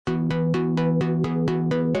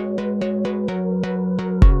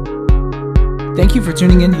Thank you for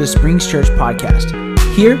tuning into the Springs Church podcast.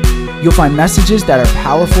 Here, you'll find messages that are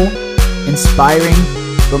powerful, inspiring,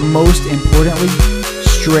 but most importantly,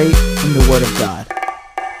 straight from the Word of God.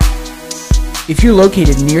 If you're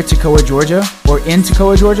located near Toccoa, Georgia, or in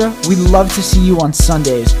Toccoa, Georgia, we'd love to see you on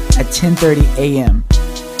Sundays at 10:30 a.m.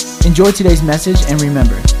 Enjoy today's message, and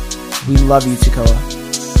remember, we love you, Toccoa.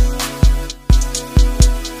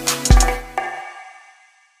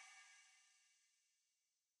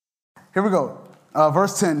 Here we go.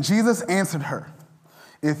 Verse 10, Jesus answered her,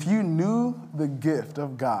 "If you knew the gift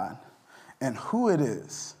of God and who it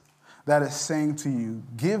is that is saying to you,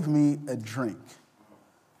 'Give me a drink,'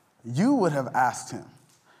 you would have asked him,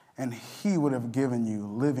 and he would have given you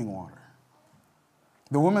living water."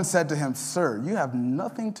 The woman said to him, "Sir, you have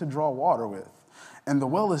nothing to draw water with, and the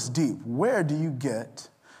well is deep. Where do you get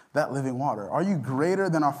that living water? Are you greater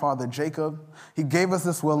than our father Jacob? He gave us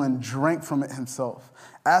this well and drank from it himself,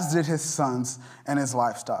 as did his sons and his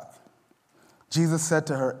livestock." Jesus said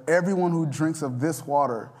to her, "Everyone who drinks of this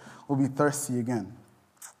water will be thirsty again.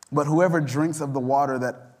 But whoever drinks of the water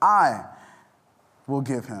that I will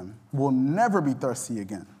give him will never be thirsty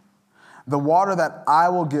again. The water that I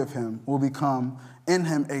will give him will become in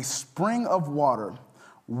him a spring of water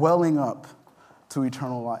welling up to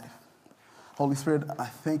eternal life." Holy Spirit, I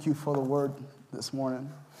thank you for the word this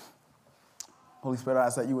morning. Holy Spirit, I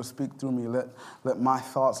ask that you would speak through me. Let my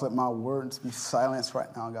thoughts, let my words be silenced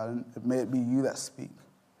right now, God, and may it be you that speak.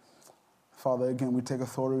 Father, again, we take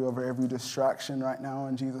authority over every distraction right now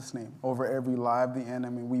in Jesus' name, over every lie of the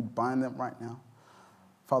enemy. We bind them right now.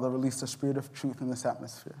 Father, release the spirit of truth in this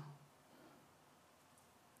atmosphere.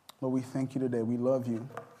 Lord, we thank you today. We love you.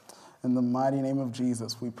 In the mighty name of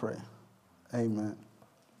Jesus, we pray. Amen.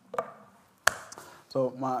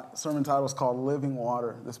 So my sermon title is called Living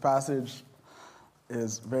Water. This passage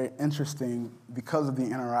is very interesting because of the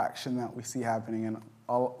interaction that we see happening, and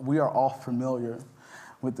we are all familiar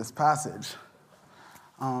with this passage.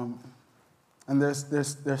 And there's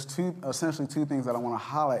essentially two things that I want to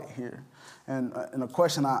highlight here. And a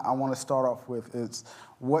question I want to start off with is,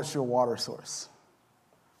 what's your water source?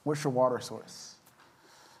 What's your water source?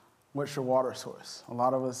 What's your water source? A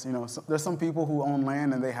lot of us, there's some people who own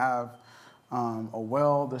land and they have a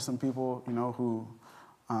well. There's some people, who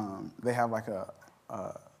they have like a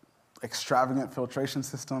extravagant filtration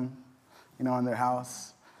system, in their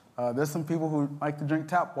house. There's some people who like to drink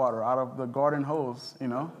tap water out of the garden hose,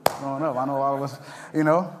 growing up. I know a lot of us,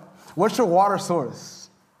 What's your water source?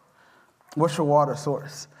 What's your water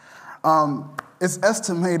source? It's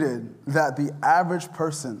estimated that the average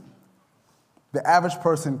person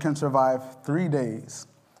can survive 3 days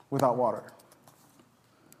without water.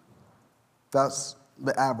 That's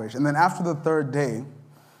the average. And then after the third day,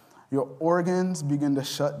 your organs begin to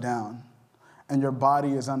shut down and your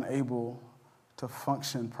body is unable to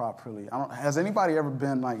function properly. Has anybody ever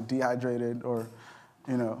been like dehydrated or,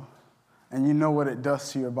 and you know what it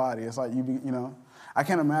does to your body? It's like I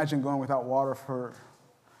can't imagine going without water for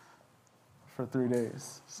 3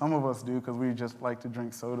 days. Some of us do because we just like to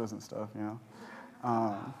drink sodas and stuff,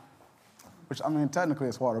 which, technically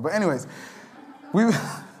it's water. But anyways,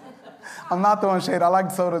 I'm not throwing shade. I like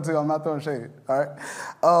soda too. I'm not throwing shade, all right?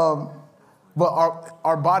 But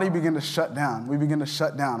our body begin to shut down. We begin to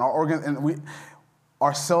shut down. Our organs and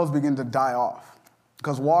our cells begin to die off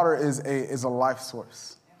because water is a life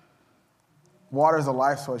source. Water is a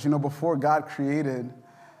life source. Before God created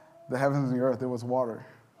the heavens and the earth, there was water,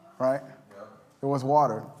 right? It was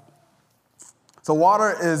water. So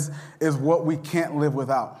water is what we can't live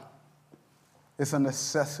without. It's a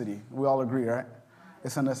necessity. We all agree, right?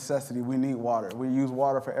 It's a necessity. We need water. We use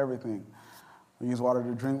water for everything. We use water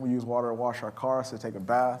to drink. We use water to wash our cars, to take a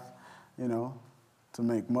bath, to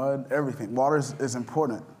make mud, everything. Water is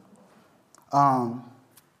important. And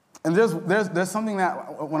there's something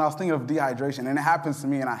that when I was thinking of dehydration, and it happens to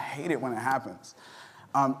me, and I hate it when it happens.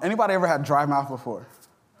 Anybody ever had dry mouth before?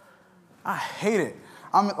 I hate it.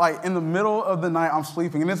 I'm like in the middle of the night, I'm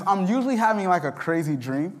sleeping, and I'm usually having like a crazy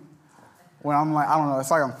dream when I'm like, I don't know, it's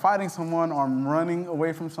like I'm fighting someone or I'm running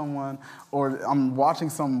away from someone or I'm watching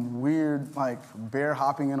some weird like bear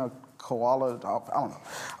hopping in a koala. I don't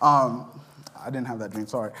know. I didn't have that dream,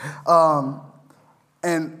 sorry.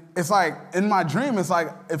 And it's like in my dream, it's like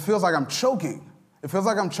it feels like I'm choking. It feels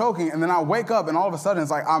like I'm choking, and then I wake up, and all of a sudden,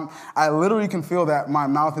 it's like I literally can feel that my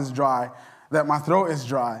mouth is dry, that my throat is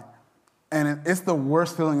dry. And it's the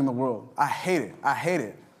worst feeling in the world. I hate it. I hate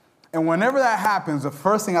it. And whenever that happens, the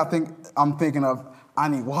first thing I'm thinking of, I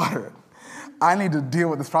need water. I need to deal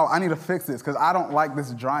with this problem. I need to fix this because I don't like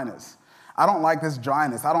this dryness. I don't like this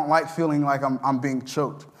dryness. I don't like feeling like I'm being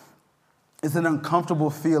choked. It's an uncomfortable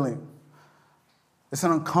feeling. It's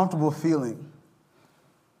an uncomfortable feeling.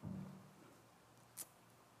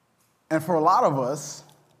 And for a lot of us,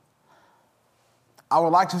 I would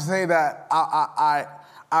like to say that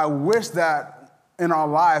I wish that in our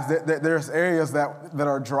lives that there's areas that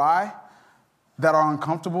are dry, that are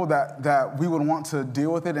uncomfortable, that we would want to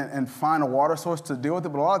deal with it and find a water source to deal with it.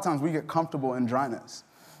 But a lot of times we get comfortable in dryness.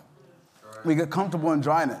 Right. We get comfortable in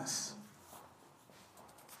dryness.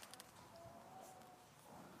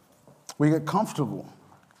 We get comfortable.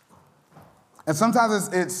 And sometimes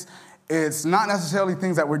it's not necessarily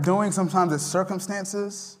things that we're doing. Sometimes it's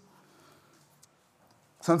circumstances.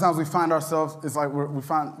 Sometimes we find ourselves, it's like we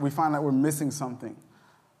find that we're missing something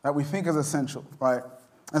that we think is essential, right?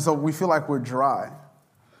 And so we feel like we're dry.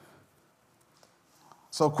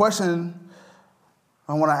 So a question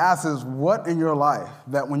I want to ask is, what in your life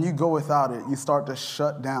that when you go without it, you start to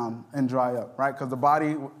shut down and dry up, right? Because the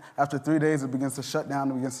body, after 3 days, it begins to shut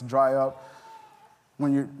down, it begins to dry up.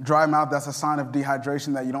 When you're dry mouth, that's a sign of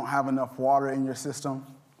dehydration, that you don't have enough water in your system.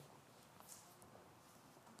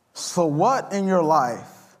 So what in your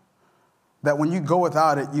life that when you go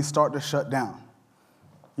without it, you start to shut down?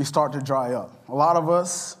 You start to dry up. A lot of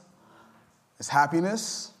us, it's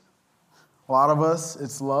happiness. A lot of us,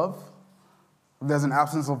 it's love. If there's an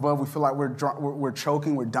absence of love, we feel like we're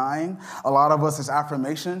choking, we're dying. A lot of us, it's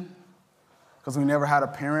affirmation, because we never had a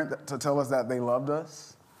parent to tell us that they loved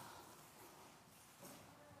us,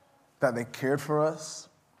 that they cared for us,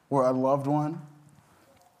 or a loved one.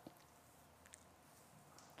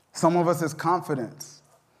 Some of us, it's confidence.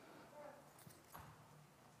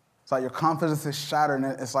 It's like your confidence is shattered,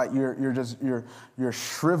 and it's like you're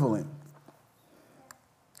shriveling.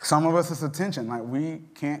 Some of us, it's attention. Like, we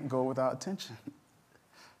can't go without attention.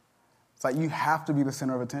 It's like you have to be the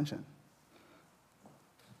center of attention.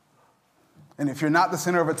 And if you're not the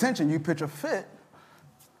center of attention, you pitch a fit.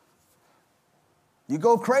 You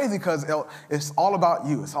go crazy because it's all about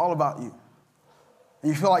you. It's all about you.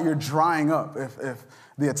 And you feel like you're drying up if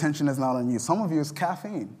the attention is not on you. Some of you, it's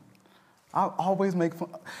caffeine. I always make fun.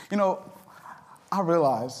 I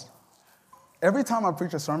realize every time I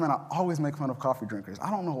preach a sermon, I always make fun of coffee drinkers. I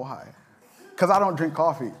don't know why. Because I don't drink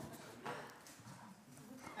coffee.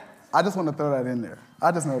 I just want to throw that in there.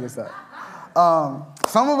 I just noticed that.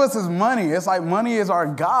 Some of us is money. It's like money is our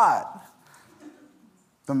God.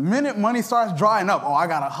 The minute money starts drying up, I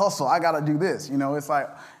got to hustle. I got to do this. It's like,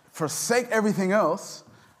 forsake everything else.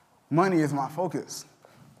 Money is my focus.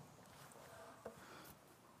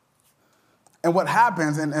 And what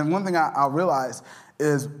happens, and one thing I realize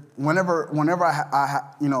is whenever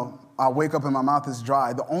I wake up and my mouth is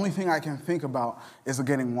dry, the only thing I can think about is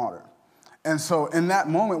getting water. And so in that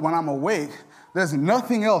moment when I'm awake, there's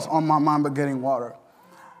nothing else on my mind but getting water.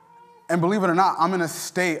 And believe it or not, I'm in a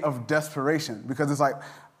state of desperation because it's like,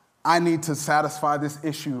 I need to satisfy this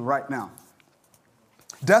issue right now.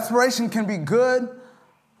 Desperation can be good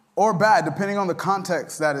or bad depending on the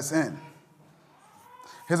context that it's in.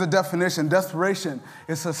 Here's a definition. Desperation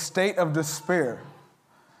is a state of despair,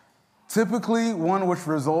 typically one which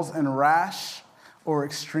results in rash or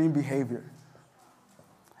extreme behavior.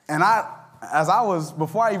 And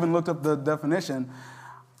before I even looked up the definition,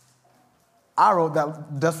 I wrote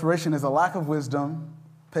that desperation is a lack of wisdom,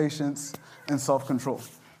 patience, and self-control.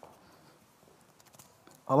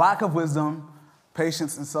 A lack of wisdom,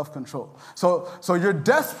 patience, and self-control. So you're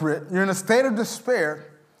desperate, you're in a state of despair,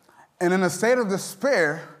 and in a state of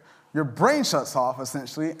despair, your brain shuts off,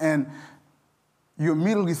 essentially, and you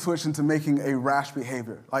immediately switch into making a rash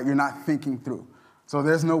behavior, like you're not thinking through. So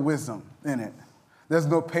there's no wisdom in it. There's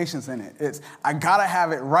no patience in it. It's, I gotta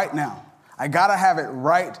have it right now. I gotta have it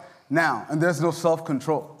right now. And there's no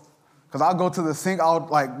self-control. Because I'll go to the sink, I'll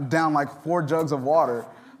down 4 jugs of water,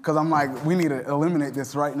 because I'm like, we need to eliminate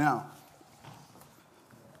this right now.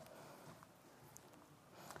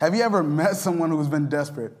 Have you ever met someone who's been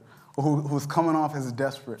desperate, or who's coming off as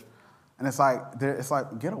desperate? And it's like,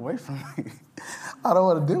 get away from me. I don't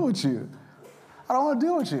want to deal with you. I don't want to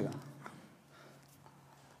deal with you.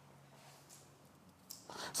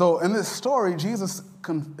 So in this story, Jesus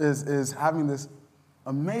is having this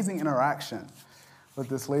amazing interaction with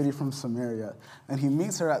this lady from Samaria. And he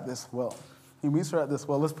meets her at this well.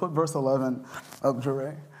 Let's put verse 11 up,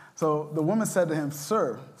 Jure. So the woman said to him,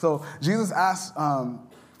 "Sir." So Jesus asked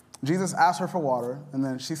her for water, and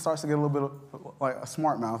then she starts to get a little bit of like a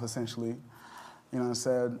smart mouth, essentially, and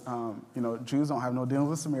said, Jews don't have no dealings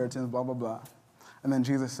with Samaritans, blah, blah, blah. And then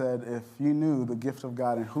Jesus said, if you knew the gift of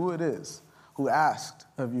God and who it is who asked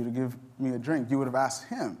of you to give me a drink, you would have asked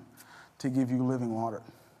him to give you living water.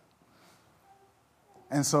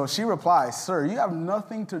 And so she replies, "Sir, you have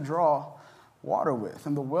nothing to draw water with,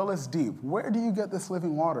 and the well is deep. Where do you get this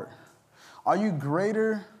living water? Are you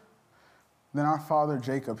greater than our father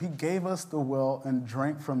Jacob? He gave us the well and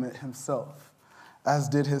drank from it himself, as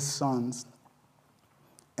did his sons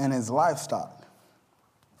and his livestock.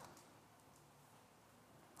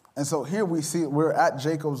 And so here we see we're at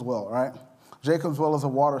Jacob's well, right? Jacob's well is a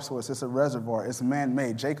water source. It's a reservoir. It's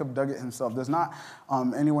man-made. Jacob dug it himself. There's not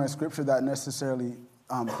anywhere in Scripture that necessarily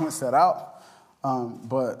points that out,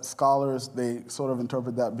 but scholars, they sort of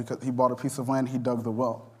interpret that because he bought a piece of land, he dug the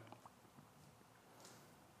well.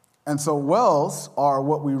 And so wells are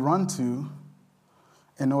what we run to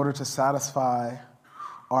in order to satisfy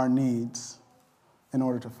our needs in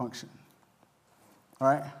order to function, all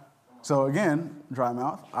right? So again, dry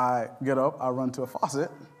mouth, I get up, I run to a faucet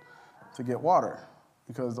to get water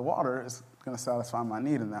because the water is going to satisfy my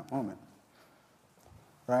need in that moment,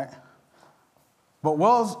 right? But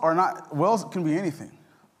wells can be anything.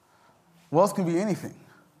 Wells can be anything.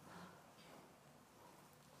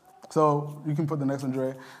 So you can put the next one,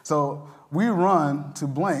 Dre. So we run to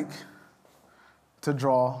blank to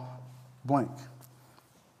draw blank.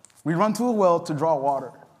 We run to a well to draw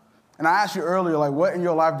water. And I asked you earlier, like, what in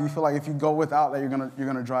your life do you feel like if you go without that you're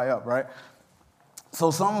gonna dry up, right? So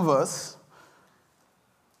some of us,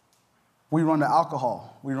 we run to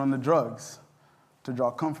alcohol, we run to drugs to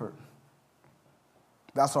draw comfort.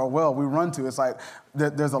 That's our well we run to. It's like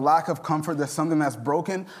there's a lack of comfort, there's something that's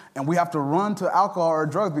broken, and we have to run to alcohol or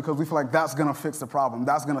drugs because we feel like that's gonna fix the problem,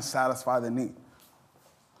 that's gonna satisfy the need.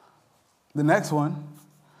 The next one,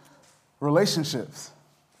 relationships.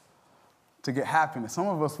 To get happiness. Some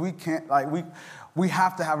of us, we can't, we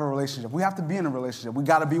have to have a relationship. We have to be in a relationship. We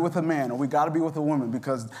got to be with a man or we got to be with a woman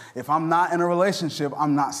because if I'm not in a relationship,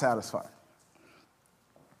 I'm not satisfied.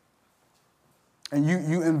 And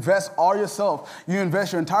you invest all yourself, you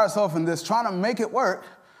invest your entire self in this, trying to make it work,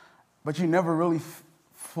 but you never really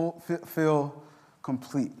feel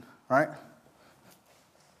complete, right?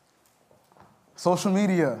 Social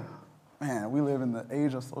media. Man, we live in the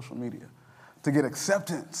age of social media. To get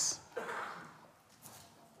acceptance.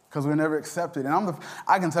 Because we're never accepted. And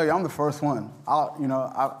I can tell you, I'm the first one. I'm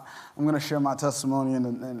going to share my testimony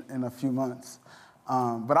in a few months.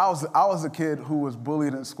 But I was a kid who was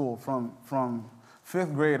bullied in school from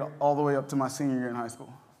 5th grade all the way up to my senior year in high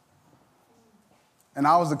school. And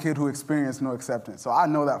I was a kid who experienced no acceptance. So I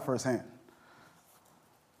know that firsthand.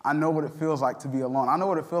 I know what it feels like to be alone. I know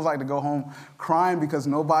what it feels like to go home crying because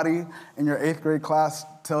nobody in your 8th grade class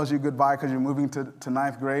tells you goodbye because you're moving to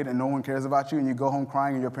 9th grade and no one cares about you, and you go home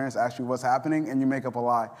crying and your parents ask you what's happening and you make up a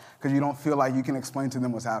lie because you don't feel like you can explain to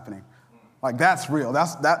them what's happening. Like, that's real.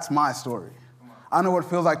 That's my story. I know what it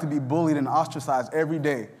feels like to be bullied and ostracized every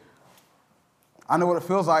day. I know what it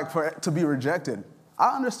feels like to be rejected.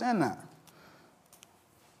 I understand that.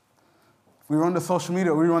 We run to social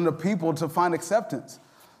media. We run to people to find acceptance.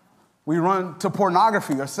 We run to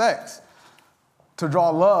pornography or sex to draw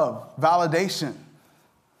love, validation,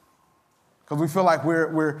 because we feel like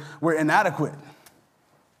we're inadequate.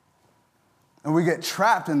 And we get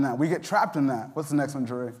trapped in that. What's the next one,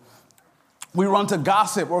 Jerry? We run to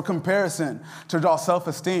gossip or comparison to draw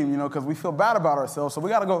self-esteem, because we feel bad about ourselves. So we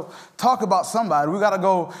got to go talk about somebody. We got to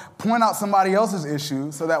go point out somebody else's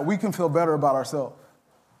issue so that we can feel better about ourselves.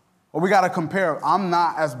 Or we got to compare. I'm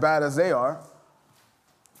not as bad as they are.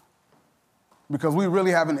 Because we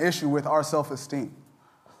really have an issue with our self-esteem.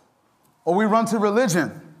 Or we run to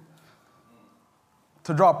religion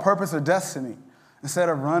to draw purpose or destiny instead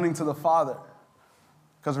of running to the Father.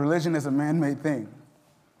 Because religion is a man-made thing.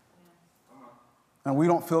 And we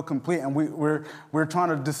don't feel complete. And we're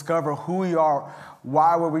trying to discover who we are,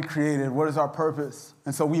 why were we created, what is our purpose.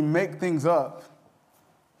 And so we make things up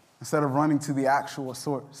instead of running to the actual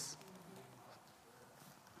source.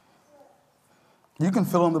 You can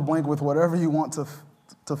fill in the blank with whatever you want to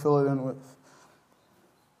fill it in with.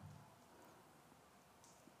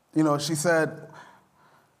 She said,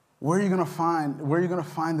 where are you going to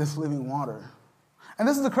find this living water? And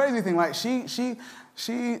this is the crazy thing. Like, she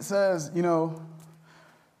says,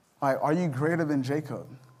 are you greater than Jacob?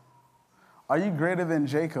 Are you greater than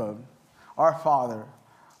Jacob, our father,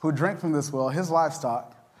 who drank from this well, his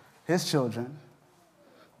livestock, his children?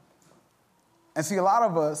 And see, a lot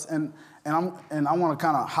of us, and I want to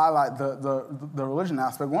kind of highlight the religion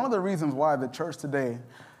aspect. One of the reasons why the church today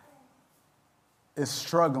is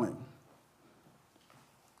struggling,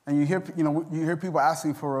 and you hear people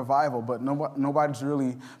asking for revival, but nobody's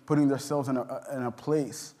really putting themselves in a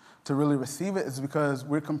place to really receive it, is because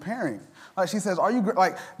we're comparing. Like she says,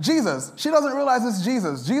 like Jesus? She doesn't realize it's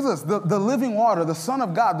Jesus. Jesus, the living water, the Son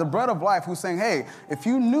of God, the bread of life, who's saying, hey, if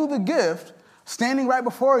you knew the gift, Standing right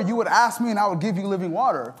before her, you would ask me and I would give you living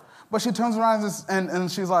water. But she turns around and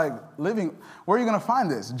she's like, where are you going to find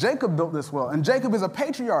this? Jacob built this well, and Jacob is a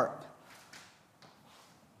patriarch.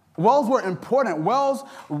 Wells were important.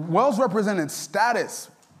 Wells represented status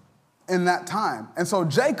in that time. And so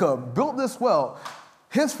Jacob built this well.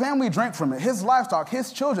 His family drank from it, his livestock,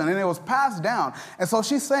 his children, and it was passed down. And so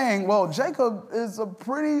she's saying, well, Jacob is a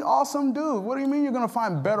pretty awesome dude. What do you mean you're going to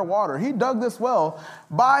find better water? He dug this well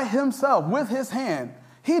by himself with his hand.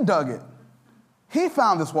 He dug it. He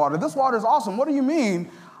found this water. This water is awesome. What do you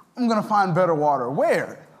mean I'm going to find better water?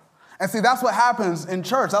 Where? And see, that's what happens in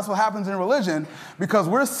church. That's what happens in religion, because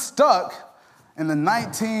we're stuck in the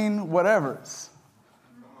 19 whatevers.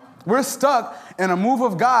 We're stuck in a move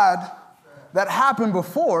of God that happened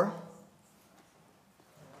before.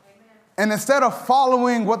 And instead of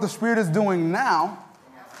following what the Spirit is doing now,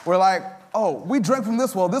 we're like, oh, we drank from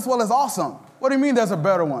this well. This well is awesome. What do you mean there's a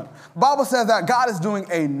better one? The Bible says that God is doing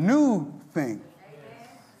a new thing.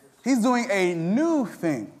 He's doing a new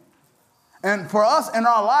thing. And for us in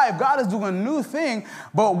our life, God is doing a new thing,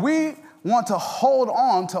 but we want to hold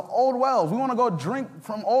on to old wells. We want to go drink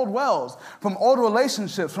from old wells, from old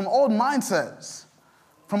relationships, from old mindsets,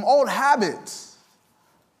 from old habits.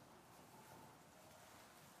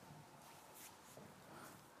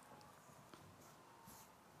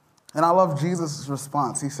 And I love Jesus'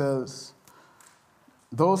 response. He says,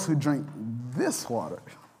 those who drink this water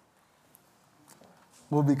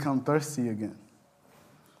will become thirsty again.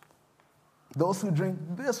 Those who drink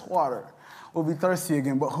this water will be thirsty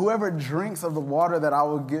again. But whoever drinks of the water that I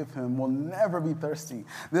will give him will never be thirsty.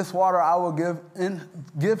 This water I will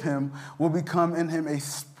give him will become in him a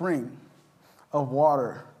spring of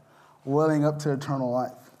water welling up to eternal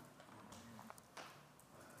life.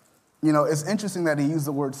 You know, it's interesting that he used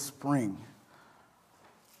the word spring.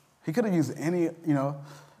 He could have used any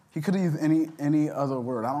other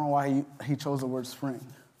word. I don't know why he chose the word spring.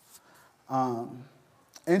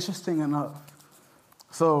 Interesting enough.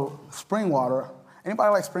 So, spring water.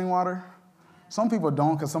 Anybody like spring water? Some people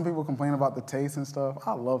don't, because some people complain about the taste and stuff.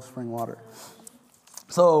 I love spring water.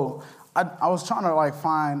 So, I was trying to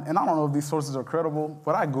find, and I don't know if these sources are credible,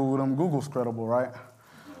 but I Googled them. Google's credible, right?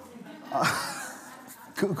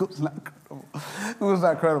 Google's not credible. Google's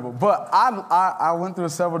not credible. But I went through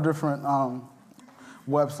several different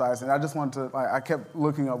websites, and I just wanted to, I kept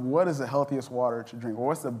looking up what is the healthiest water to drink, or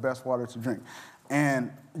what's the best water to drink.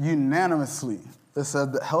 And unanimously, it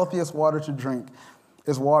said the healthiest water to drink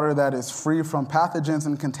is water that is free from pathogens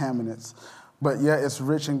and contaminants, but yet it's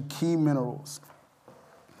rich in key minerals.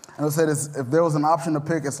 And it said if there was an option to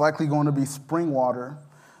pick, it's likely going to be spring water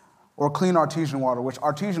or clean artesian water, which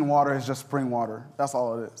artesian water is just spring water. That's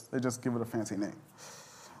all it is. They just give it a fancy name.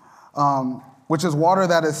 Which is water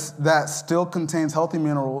that still contains healthy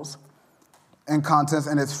minerals and contents,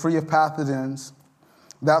 and it's free of pathogens.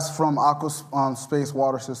 That's from Aquaspace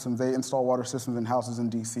Water Systems. They install water systems in houses in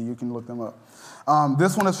D.C. You can look them up.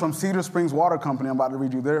 This one is from Cedar Springs Water Company. I'm about to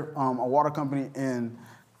read you. They're a water company in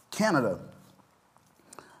Canada.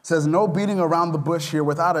 It says, no beating around the bush here.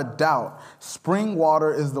 Without a doubt, spring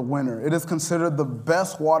water is the winner. It is considered the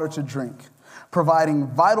best water to drink, providing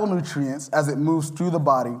vital nutrients as it moves through the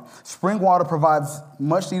body. Spring water provides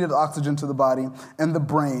much-needed oxygen to the body and the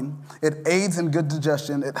brain. It aids in good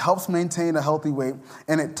digestion. It helps maintain a healthy weight,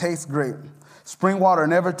 and it tastes great. Spring water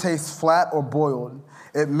never tastes flat or boiled.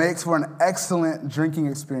 It makes for an excellent drinking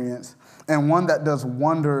experience and one that does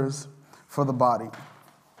wonders for the body.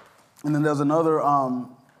 And then there's another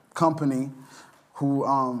company who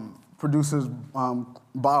produces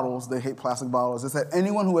bottles. They hate plastic bottles. It said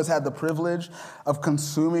anyone who has had the privilege of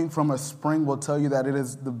consuming from a spring will tell you that it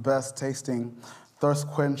is the best tasting,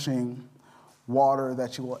 thirst-quenching water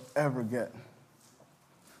that you will ever get.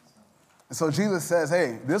 And so Jesus says,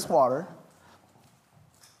 hey, this water,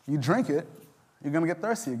 you drink it, you're going to get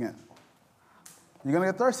thirsty again. You're going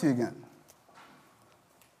to get thirsty again.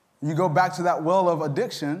 You go back to that well of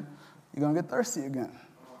addiction, you're going to get thirsty again.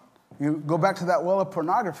 You go back to that well of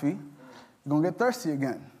pornography, you're going to get thirsty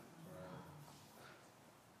again.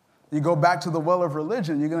 You go back to the well of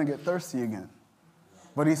religion, you're going to get thirsty again.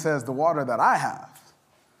 But he says, the water that I have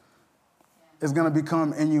is going to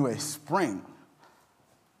become in you a spring,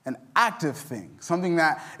 an active thing, something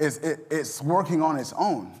that it's working on its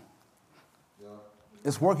own.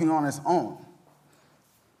 It's working on its own.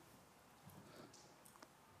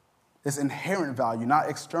 It's inherent value, not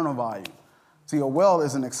external value. See, a well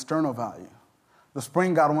is an external value. The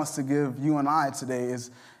spring God wants to give you and I today is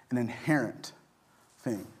an inherent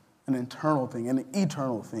thing, an internal thing, an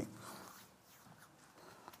eternal thing.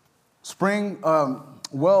 Spring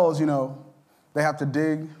wells, they have to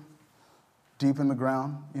dig deep in the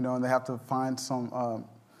ground, and they have to find some,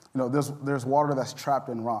 there's water that's trapped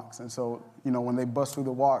in rocks. And so, when they bust through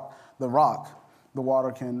the rock, the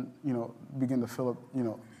water can, begin to fill up,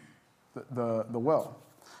 the well.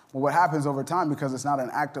 But what happens over time, because it's not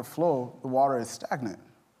an active flow, the water is stagnant.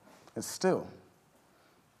 It's still,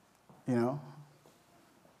 And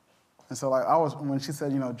so, when she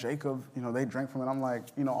said, Jacob, they drank from it, I'm like,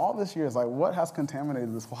 all this year is like, what has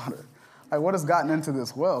contaminated this water? Like, what has gotten into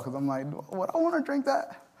this well? Because I'm like, would I want to drink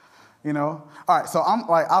that? All right, so I'm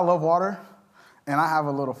like, I love water, and I have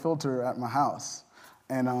a little filter at my house.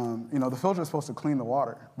 And, the filter is supposed to clean the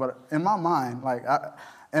water. But in my mind,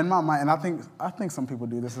 and I think some people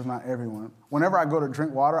do, this is not everyone. Whenever I go to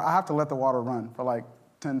drink water, I have to let the water run for like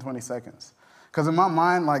 10, 20 seconds. Because in my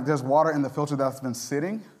mind, there's water in the filter that's been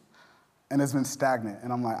sitting, and it's been stagnant.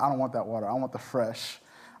 And I'm like, I don't want that water. I want the fresh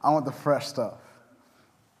stuff.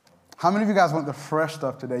 How many of you guys want the fresh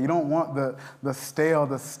stuff today? You don't want the stale,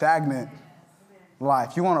 the stagnant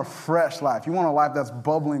life. You want a fresh life. You want a life that's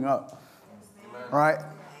bubbling up, right?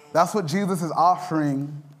 That's what Jesus is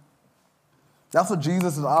offering. That's what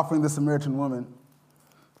Jesus is offering this Samaritan woman.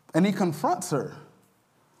 And he confronts her.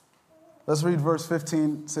 Let's read verse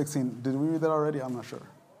 15, 16. Did we read that already? I'm not sure.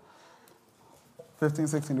 15,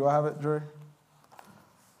 16. Do I have it, Dre?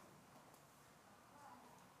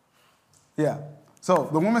 Yeah. So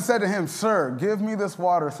the woman said to him, "Sir, give me this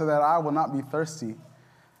water so that I will not be thirsty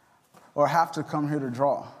or have to come here to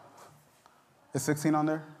draw." Is 16 on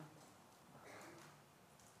there?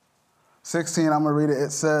 16, I'm going to read it.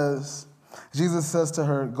 It says, Jesus says to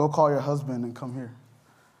her, "Go call your husband and come here."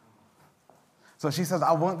 So she says,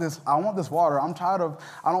 I want this water. I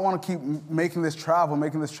don't want to keep making this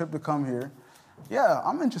trip to come here. Yeah,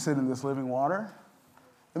 I'm interested in this living water.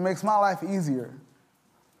 It makes my life easier.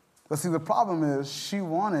 But see, the problem is she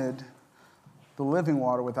wanted the living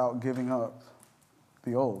water without giving up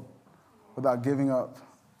the old, without giving up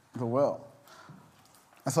the well.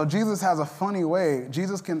 And so Jesus has a funny way.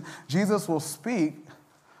 Jesus will speak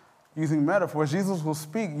using metaphors. Jesus will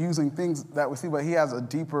speak using things that we see, but he has a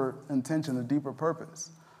deeper intention, a deeper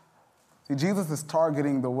purpose. See, Jesus is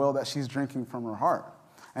targeting the well that she's drinking from her heart.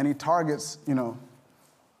 And he targets her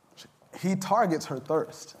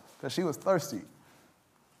thirst, because she was thirsty.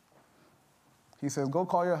 He says, "Go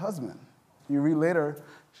call your husband." You read later,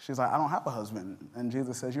 she's like, "I don't have a husband." And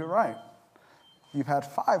Jesus says, "You're right. You've had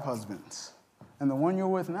 5 husbands, and the one you're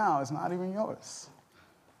with now is not even yours."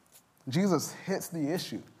 Jesus hits the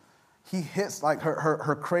issue. He hits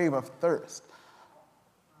her crave of thirst.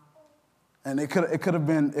 And it could have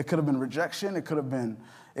been rejection, it could have been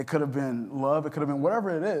love, it could have been whatever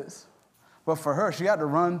it is. But for her, she had to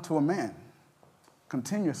run to a man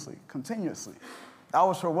continuously. That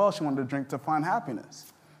was her well she wanted to drink to find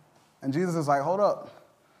happiness. And Jesus is like, "Hold up.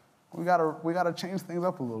 We gotta change things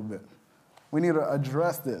up a little bit. We need to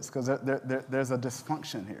address this because there's a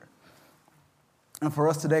dysfunction here." And for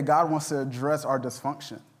us today, God wants to address our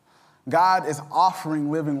dysfunction. God is offering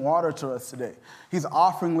living water to us today. He's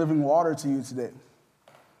offering living water to you today.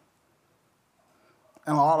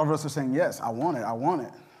 And a lot of us are saying, "Yes, I want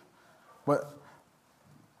it. But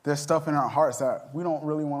there's stuff in our hearts that we don't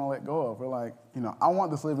really want to let go of. We're like, I want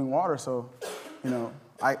this living water, so,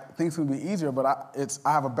 things can be easier, but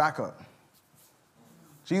I have a backup.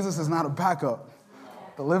 Jesus is not a backup.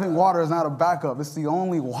 The living water is not a backup. It's the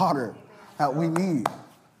only water that we need.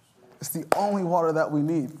 It's the only water that we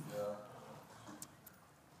need.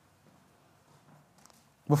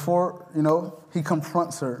 Before, he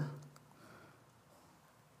confronts her,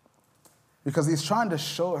 because he's trying to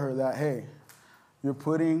show her that, hey, you're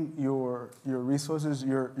putting your resources,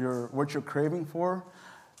 your what you're craving for,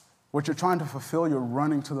 what you're trying to fulfill, you're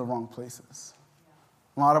running to the wrong places.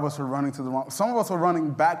 A lot of us are running to the wrong. Some of us are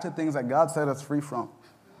running back to things that God set us free from.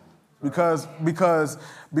 Because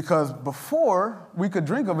before we could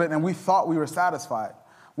drink of it and we thought we were satisfied.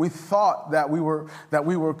 We thought that we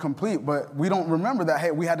were complete, but we don't remember that,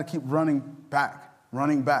 hey, we had to keep running back.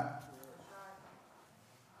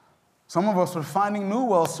 Some of us are finding new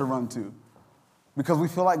wells to run to because we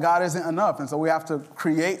feel like God isn't enough, and so we have to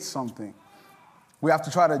create something. We have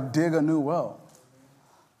to try to dig a new well.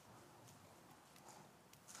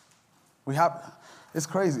 It's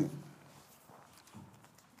crazy.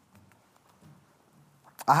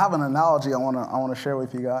 I have an analogy I want to share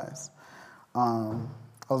with you guys. I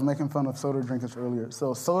was making fun of soda drinkers earlier.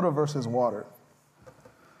 So soda versus water.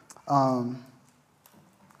 A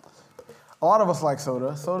lot of us like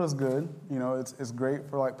soda. Soda's good. It's great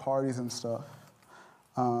for like parties and stuff.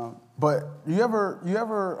 But you ever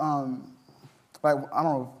I don't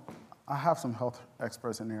know. I have some health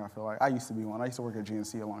experts in here, I feel like. I used to be one. I used to work at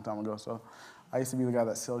GNC a long time ago, so I used to be the guy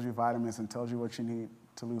that sells you vitamins and tells you what you need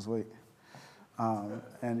to lose weight.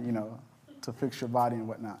 And, you know, to fix your body and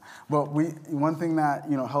whatnot. But one thing that,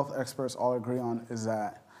 you know, health experts all agree on is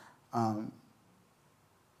that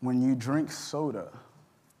when you drink soda,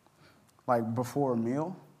 like before a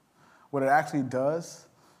meal, what it actually does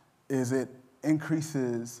is it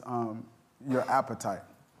increases your appetite.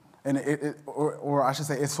 And or I should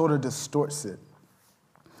say, it sort of distorts it.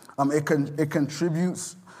 It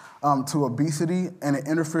contributes to obesity, and it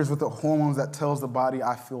interferes with the hormones that tells the body,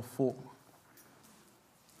 I feel full.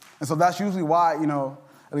 And so that's usually why, you know,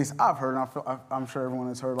 at least I've heard, and I'm sure everyone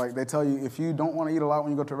has heard, like they tell you if you don't want to eat a lot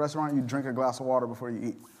when you go to a restaurant, you drink a glass of water before you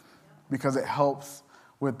eat, because it helps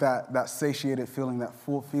with that satiated feeling, that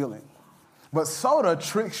full feeling. But soda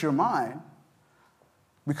tricks your mind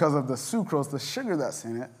because of the sucrose, the sugar that's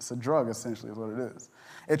in it. It's a drug, essentially, is what it is.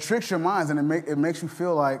 It tricks your minds, and it makes you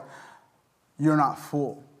feel like you're not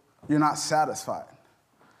full. You're not satisfied.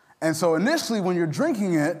 And so initially, when you're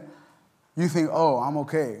drinking it, you think, oh, I'm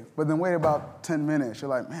okay. But then wait about 10 minutes. You're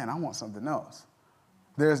like, man, I want something else.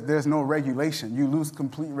 There's no regulation. You lose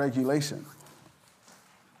complete regulation.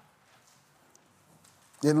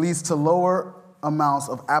 It leads to lower amounts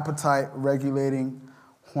of appetite-regulating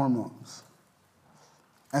hormones.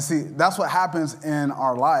 And see, that's what happens in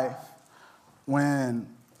our life when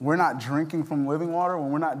we're not drinking from living water, when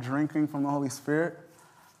we're not drinking from the Holy Spirit,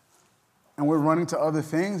 and we're running to other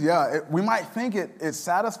things. Yeah, we might think it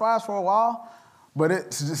satisfies for a while, but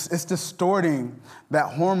it's distorting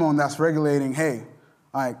that hormone that's regulating, hey,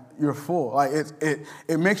 like, you're full. Like,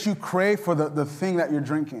 it makes you crave for the thing that you're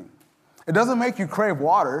drinking. It doesn't make you crave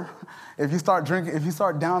water. If you start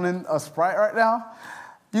downing a Sprite right now,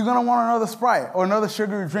 you're going to want another Sprite or another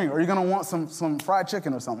sugary drink, or you're going to want some fried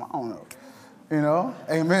chicken or something. I don't know. You know?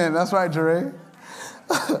 Amen. That's right, Jere.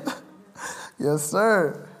 Yes,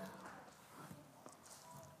 sir.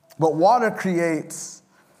 But water creates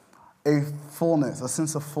a fullness, a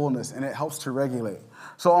sense of fullness, and it helps to regulate.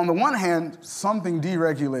 So on the one hand, something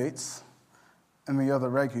deregulates and the other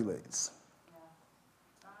regulates.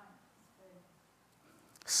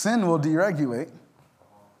 Sin will deregulate.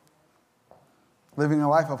 Living a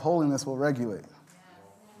life of holiness will regulate.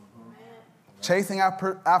 Chasing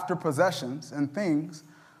after possessions and things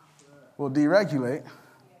will deregulate.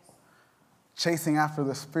 Chasing after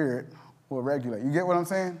the Spirit will regulate. You get what I'm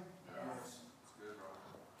saying?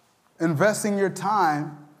 Investing your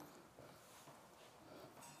time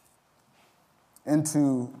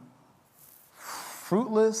into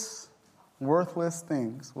fruitless, worthless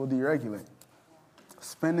things will deregulate.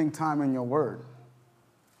 Spending time in your word,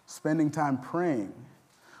 spending time praying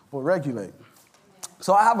will regulate.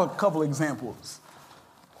 So I have a couple examples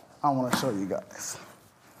I want to show you guys.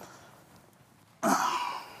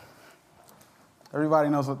 Everybody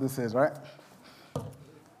knows what this is, right?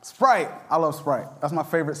 Sprite. I love Sprite. That's my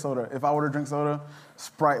favorite soda. If I were to drink soda,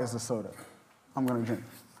 Sprite is the soda I'm going to drink.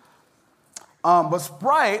 But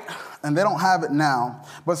Sprite, and they don't have it now,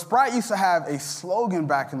 but Sprite used to have a slogan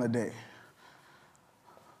back in the day.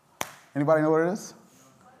 Anybody know what it is?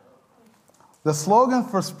 The slogan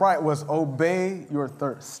for Sprite was, obey your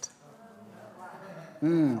thirst. All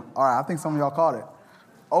right, I think some of y'all caught it.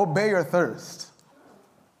 Obey your thirst.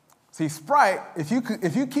 See, Sprite, if you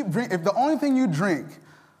keep drinking, if the only thing you drink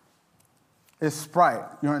is Sprite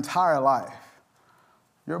your entire life,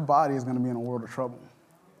 your body is going to be in a world of trouble.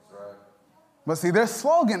 Right. But see, their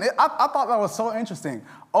slogan, I thought that was so interesting.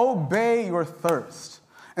 Obey your thirst.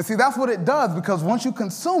 And see, that's what it does, because once you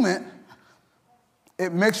consume it,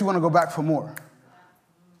 it makes you want to go back for more.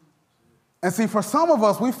 And see, for some of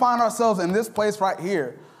us, we find ourselves in this place right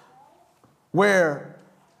here where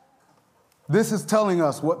this is telling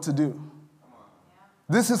us what to do.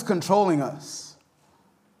 This is controlling us.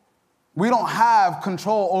 We don't have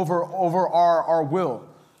control over our will.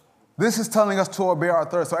 This is telling us to obey our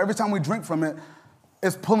thirst. So every time we drink from it,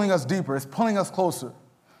 it's pulling us deeper. It's pulling us closer.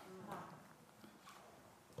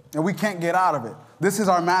 And we can't get out of it. This is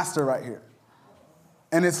our master right here.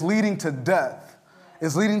 And it's leading to death.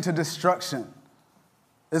 It's leading to destruction.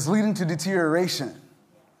 It's leading to deterioration.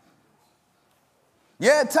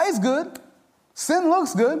 Yeah, it tastes good. Sin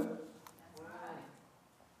looks good.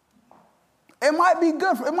 It might be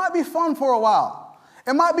good. It might be fun for a while.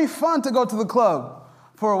 It might be fun to go to the club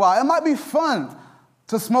for a while. It might be fun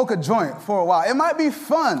to smoke a joint for a while. It might be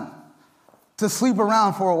fun to sleep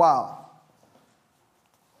around for a while.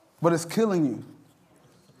 But it's killing you.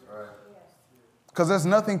 Because there's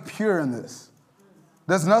nothing pure in this.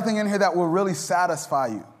 There's nothing in here that will really satisfy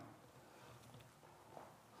you.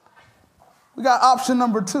 We got option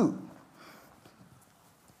number 2.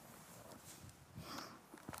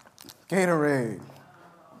 Gatorade.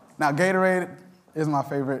 Now, Gatorade is my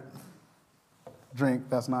favorite drink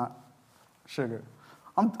that's not sugar.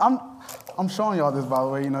 I'm showing y'all this, by the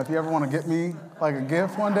way. If you ever want to get me like a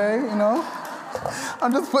gift one day,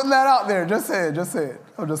 I'm just putting that out there. Just say it.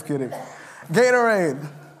 I'm just kidding. Gatorade.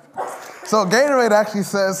 So Gatorade actually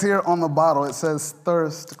says here on the bottle, it says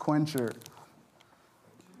thirst quencher.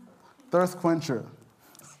 Thirst quencher.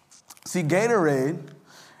 See, Gatorade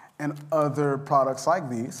and other products like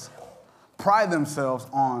these pride themselves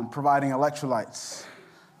on providing electrolytes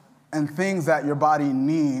and things that your body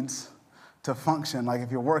needs to function. Like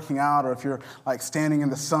if you're working out or if you're like standing in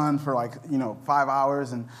the sun for 5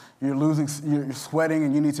 hours and you're sweating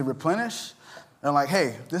and you need to replenish, they're like,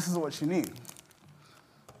 hey, this is what you need.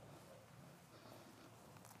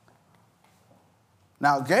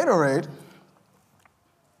 Now, Gatorade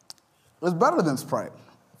is better than Sprite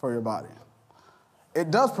for your body. It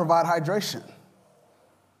does provide hydration,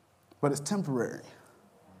 but it's temporary.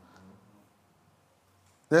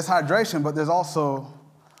 There's hydration, but there's also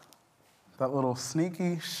that little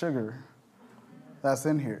sneaky sugar that's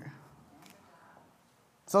in here.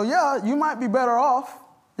 So yeah, you might be better off.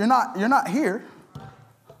 You're not here.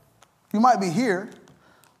 You might be here.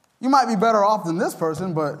 You might be better off than this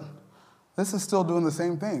person, but this is still doing the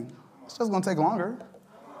same thing. It's just going to take longer.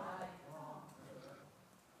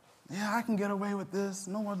 Yeah, I can get away with this.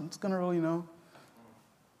 No one's going to really know.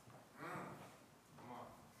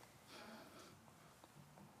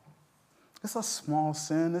 It's a small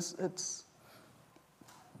sin. It's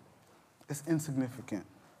insignificant.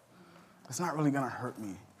 It's not really going to hurt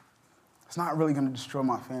me. It's not really going to destroy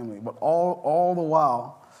my family. But all the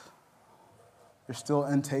while, you're still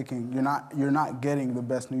intaking. You're not getting the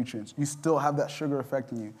best nutrients. You still have that sugar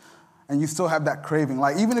affecting you. And you still have that craving.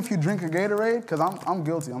 Like, even if you drink a Gatorade, because I'm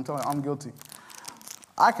guilty. I'm telling you, I'm guilty.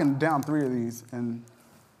 I can down 3 of these in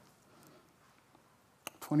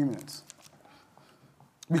 20 minutes.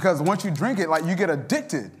 Because once you drink it, like, you get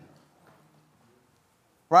addicted.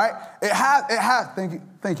 Right? It has,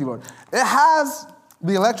 thank you, Lord. It has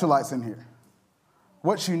the electrolytes in here.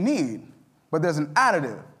 What you need, but there's an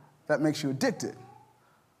additive that makes you addicted.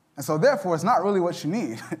 And so therefore, it's not really what you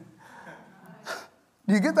need.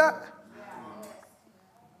 Do you get that?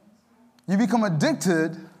 You become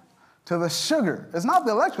addicted to the sugar. It's not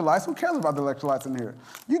the electrolytes. Who cares about the electrolytes in here?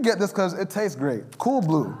 You get this because it tastes great. Cool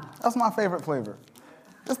Blue. That's my favorite flavor.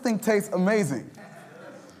 This thing tastes amazing.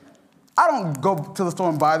 I don't go to the store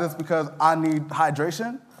and buy this because I need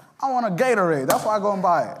hydration. I want a Gatorade. That's why I go and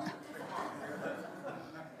buy it.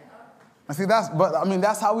 And see,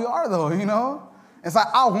 that's how we are, though, It's like,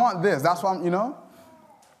 I want this. That's why I'm.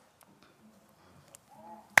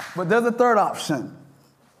 But there's a third option.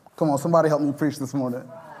 Come on, somebody help me preach this morning.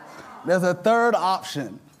 There's a third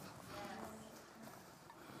option.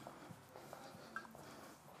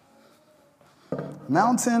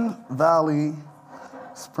 Mountain Valley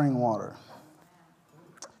spring water.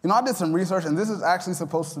 I did some research, and this is actually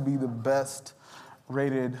supposed to be the best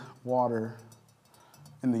rated water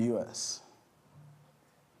in the U.S.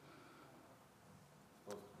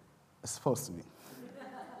 It's supposed to be.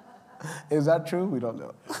 Is that true? We don't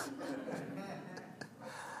know.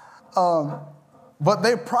 But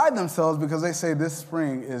they pride themselves because they say this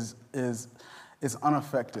spring is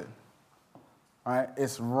unaffected. Right?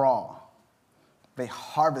 It's raw. They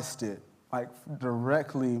harvest it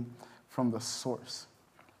directly from the source.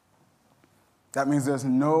 That means there's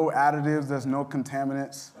no additives, there's no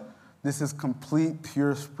contaminants. This is complete,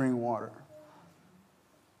 pure spring water.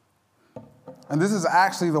 And this is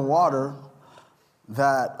actually the water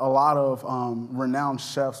that a lot of renowned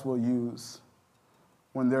chefs will use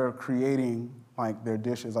when they're creating their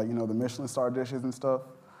dishes, the Michelin star dishes and stuff,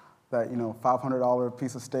 that $500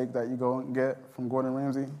 piece of steak that you go and get from Gordon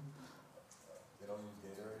Ramsay. They don't use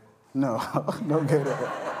Gatorade? No, no Gatorade.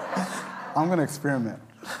 I'm gonna experiment.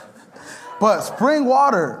 But spring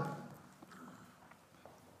water.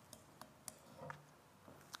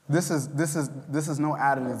 This is no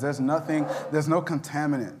additives. There's nothing. There's no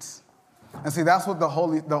contaminants. And see, that's what the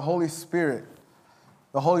Holy Spirit.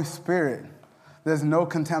 There's no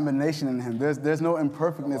contamination in him. There's no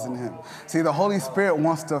imperfectness in him. See, the Holy Spirit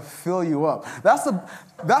wants to fill you up. That's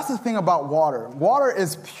the thing about water. Water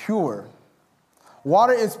is pure.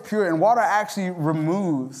 Water is pure, and water actually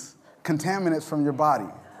removes contaminants from your body.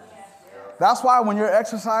 That's why when you're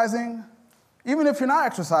exercising, even if you're not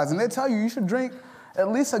exercising, they tell you should drink at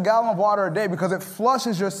least a gallon of water a day because it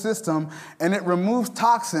flushes your system and it removes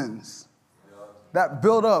toxins that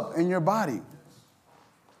build up in your body.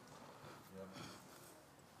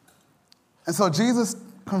 And so Jesus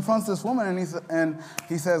confronts this woman and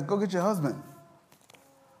he says, go get your husband.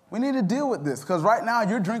 We need to deal with this because right now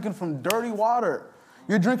you're drinking from dirty water.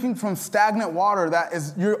 You're drinking from stagnant water that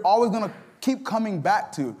is you're always going to keep coming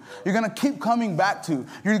back to. You're going to keep coming back to.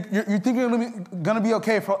 You think you're going to be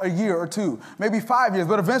okay for a year or two, maybe 5 years,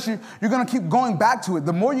 but eventually you're going to keep going back to it.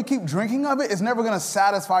 The more you keep drinking of it, it's never going to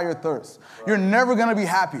satisfy your thirst. You're never going to be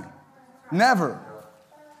happy. Never.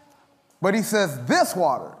 But he says, this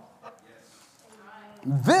water.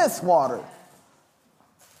 This water.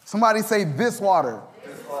 Somebody say this water.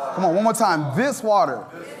 Come on, one more time. This water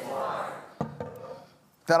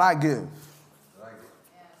that I give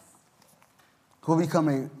will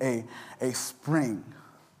become a spring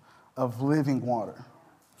of living water.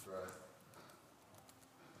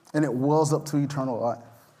 And it wells up to eternal life.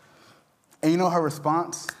 And you know her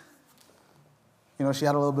response? You know, she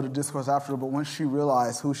had a little bit of discourse after, but when she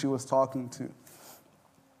realized who she was talking to,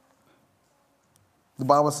 the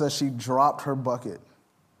Bible says she dropped her bucket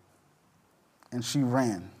and she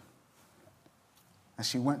ran. And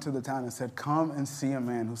she went to the town and said, come and see a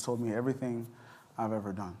man who's told me everything I've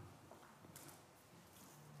ever done.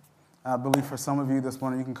 I believe for some of you this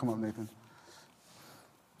morning, you can come up, Nathan.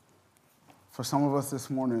 For some of us this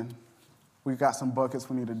morning, we got some buckets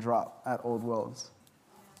we need to drop at Old Wells.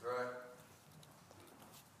 Right.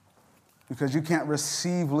 Because you can't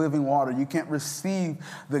receive living water. You can't receive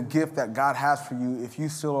the gift that God has for you if you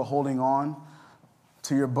still are holding on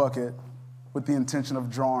to your bucket with the intention of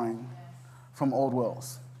drawing from Old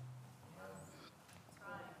Wells.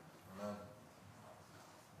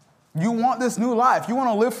 You want this new life. You want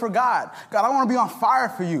to live for God. God, I want to be on fire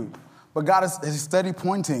for you. But God is steady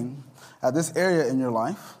pointing at this area in your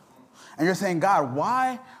life. And you're saying, God,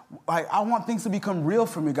 why? Like, I want things to become real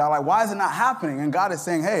for me, God. Like, why is it not happening? And God is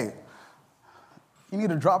saying, hey, you need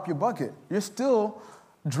to drop your bucket. You're still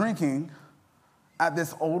drinking at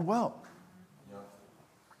this old well.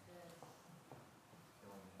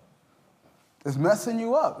 It's messing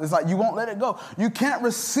you up. It's like you won't let it go. You can't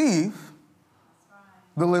receive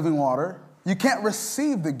the living water. You can't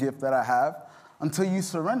receive the gift that I have until you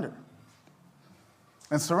surrender.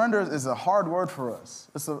 And surrender is a hard word for us.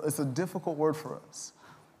 It's a difficult word for us.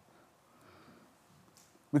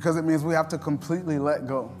 Because it means we have to completely let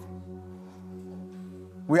go.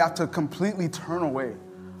 We have to completely turn away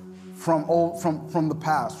from the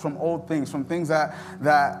past, from old things, from things that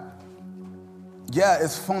yeah,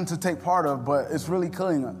 it's fun to take part of, but it's really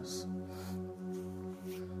killing us.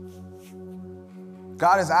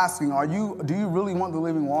 God is asking, do you really want the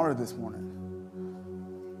living water this morning?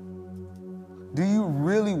 Do you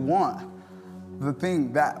really want the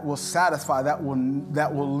thing that will satisfy, that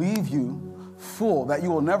will leave you full, that you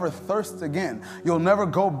will never thirst again? You'll never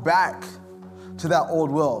go back to that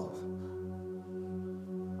old well.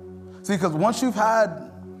 See, because once you've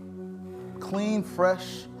had clean,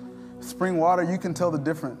 fresh spring water, you can tell the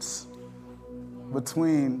difference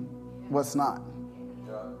between what's not.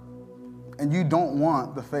 And you don't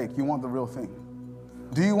want the fake. You want the real thing.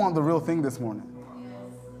 Do you want the real thing this morning?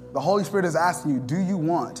 The Holy Spirit is asking you, do you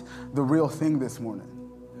want the real thing this morning?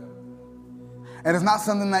 And it's not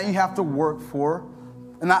something that you have to work for.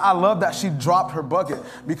 And I love that she dropped her bucket,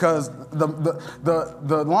 because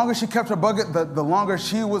the longer she kept her bucket, the longer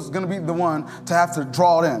she was going to be the one to have to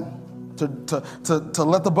draw it in, to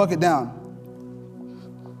let the bucket down.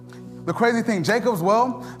 The crazy thing, Jacob's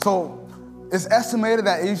well, so it's estimated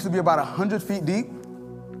that it used to be about 100 feet deep.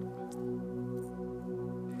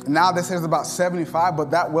 Now they say it's about 75,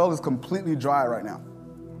 but that well is completely dry right now.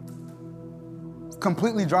 It's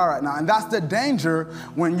completely dry right now. And that's the danger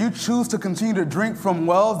when you choose to continue to drink from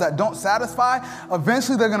wells that don't satisfy.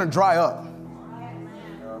 Eventually they're going to dry up.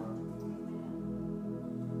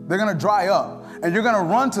 They're going to dry up. And you're going to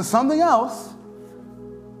run to something else.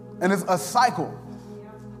 And it's a cycle.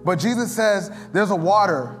 But Jesus says there's a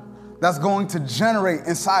water that's going to generate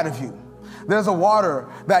inside of you. There's a water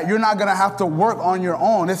that you're not going to have to work on your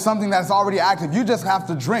own. It's something that's already active. You just have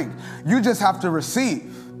to drink. You just have to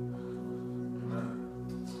receive.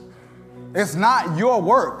 It's not your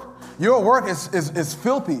work. Your work is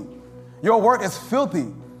filthy. Your work is filthy.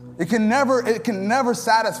 It can never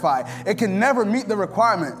satisfy. It can never meet the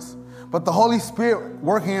requirements. But the Holy Spirit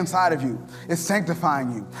working inside of you is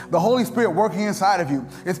sanctifying you. The Holy Spirit working inside of you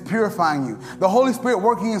is purifying you. The Holy Spirit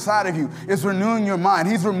working inside of you is renewing your mind.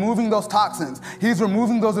 He's removing those toxins. He's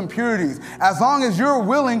removing those impurities. As long as you're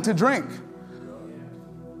willing to drink.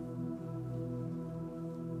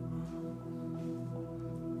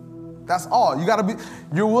 That's all.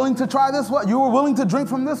 You're willing to try this well. You were willing to drink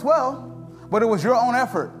from this well, but it was your own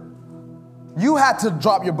effort. You had to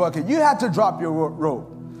drop your bucket. You had to drop your rope.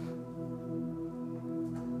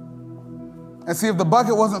 And see, if the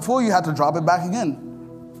bucket wasn't full, you had to drop it back again.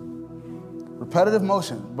 Repetitive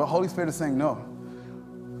motion, but Holy Spirit is saying, no.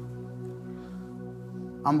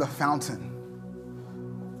 I'm the fountain.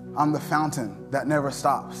 I'm the fountain that never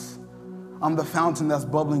stops. I'm the fountain that's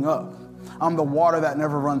bubbling up. I'm the water that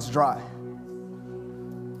never runs dry.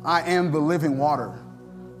 I am the living water.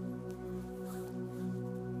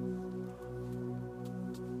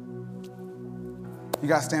 You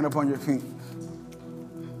guys stand up on your feet.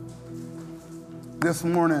 This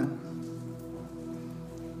morning,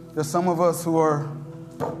 there's some of us who are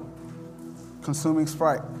consuming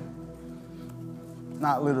Sprite.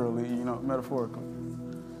 Not literally, metaphorically.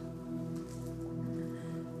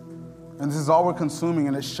 And this is all we're consuming,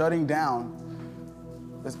 and it's shutting down.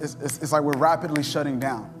 It's like we're rapidly shutting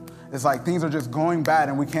down. It's like things are just going bad,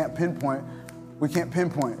 and we can't pinpoint.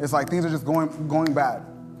 It's like things are just going bad.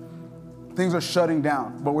 Things are shutting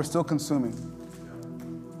down, but we're still consuming.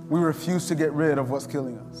 We refuse to get rid of what's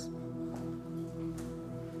killing us.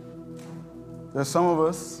 There's some of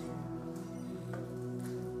us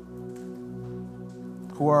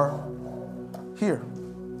who are here.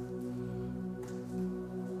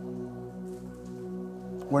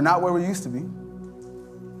 We're not where we used to be,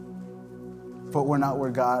 but we're not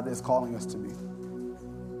where God is calling us to be.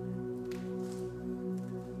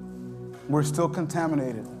 We're still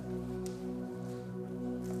contaminated.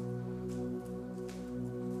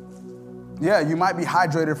 Yeah, you might be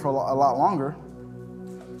hydrated for a lot longer.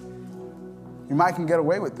 You might can get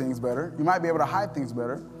away with things better. You might be able to hide things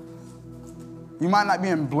better. You might not be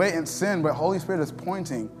in blatant sin, but Holy Spirit is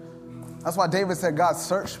pointing. That's why David said, God,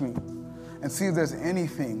 search me and see if there's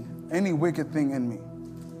any wicked thing in me.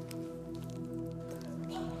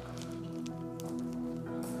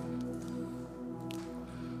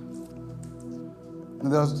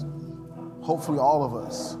 And there's hopefully all of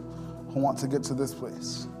us who want to get to this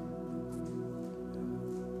place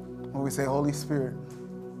where we say, Holy Spirit,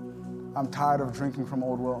 I'm tired of drinking from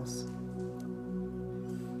old wells.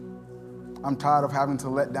 I'm tired of having to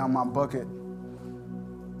let down my bucket,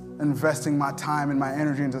 investing my time and my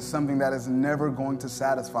energy into something that is never going to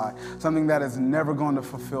satisfy, something that is never going to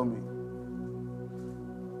fulfill me.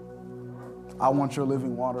 I want your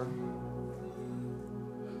living water.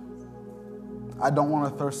 I don't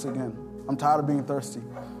want to thirst again. I'm tired of being thirsty.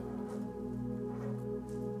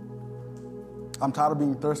 I'm tired of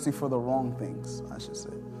being thirsty for the wrong things, I should say.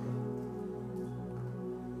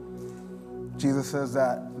 Jesus says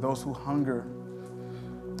that those who hunger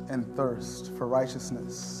and thirst for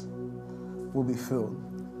righteousness will be filled.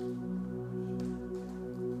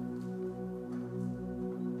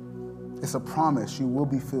 It's a promise, you will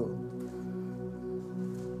be filled.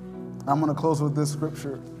 I'm going to close with this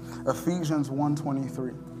scripture, Ephesians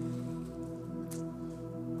 1:23.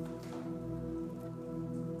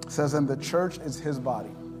 It says, and the church is his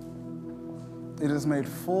body. It is made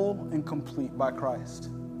full and complete by Christ,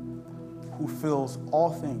 who fills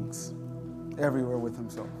all things everywhere with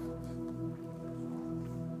himself.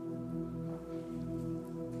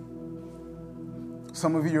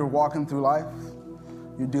 Some of you are walking through life,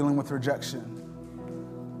 you're dealing with rejection,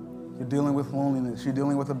 you're dealing with loneliness, you're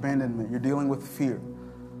dealing with abandonment, you're dealing with fear,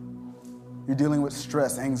 you're dealing with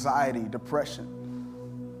stress, anxiety, depression.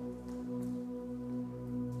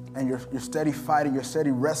 And you're steady fighting, you're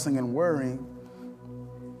steady wrestling and worrying.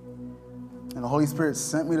 And the Holy Spirit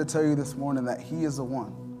sent me to tell you this morning that he is the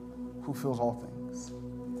one who fills all things.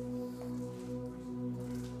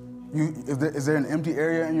 Is there an empty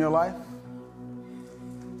area in your life?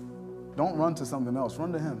 Don't run to something else.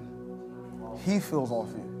 Run to him. He fills all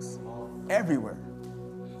things. Everywhere.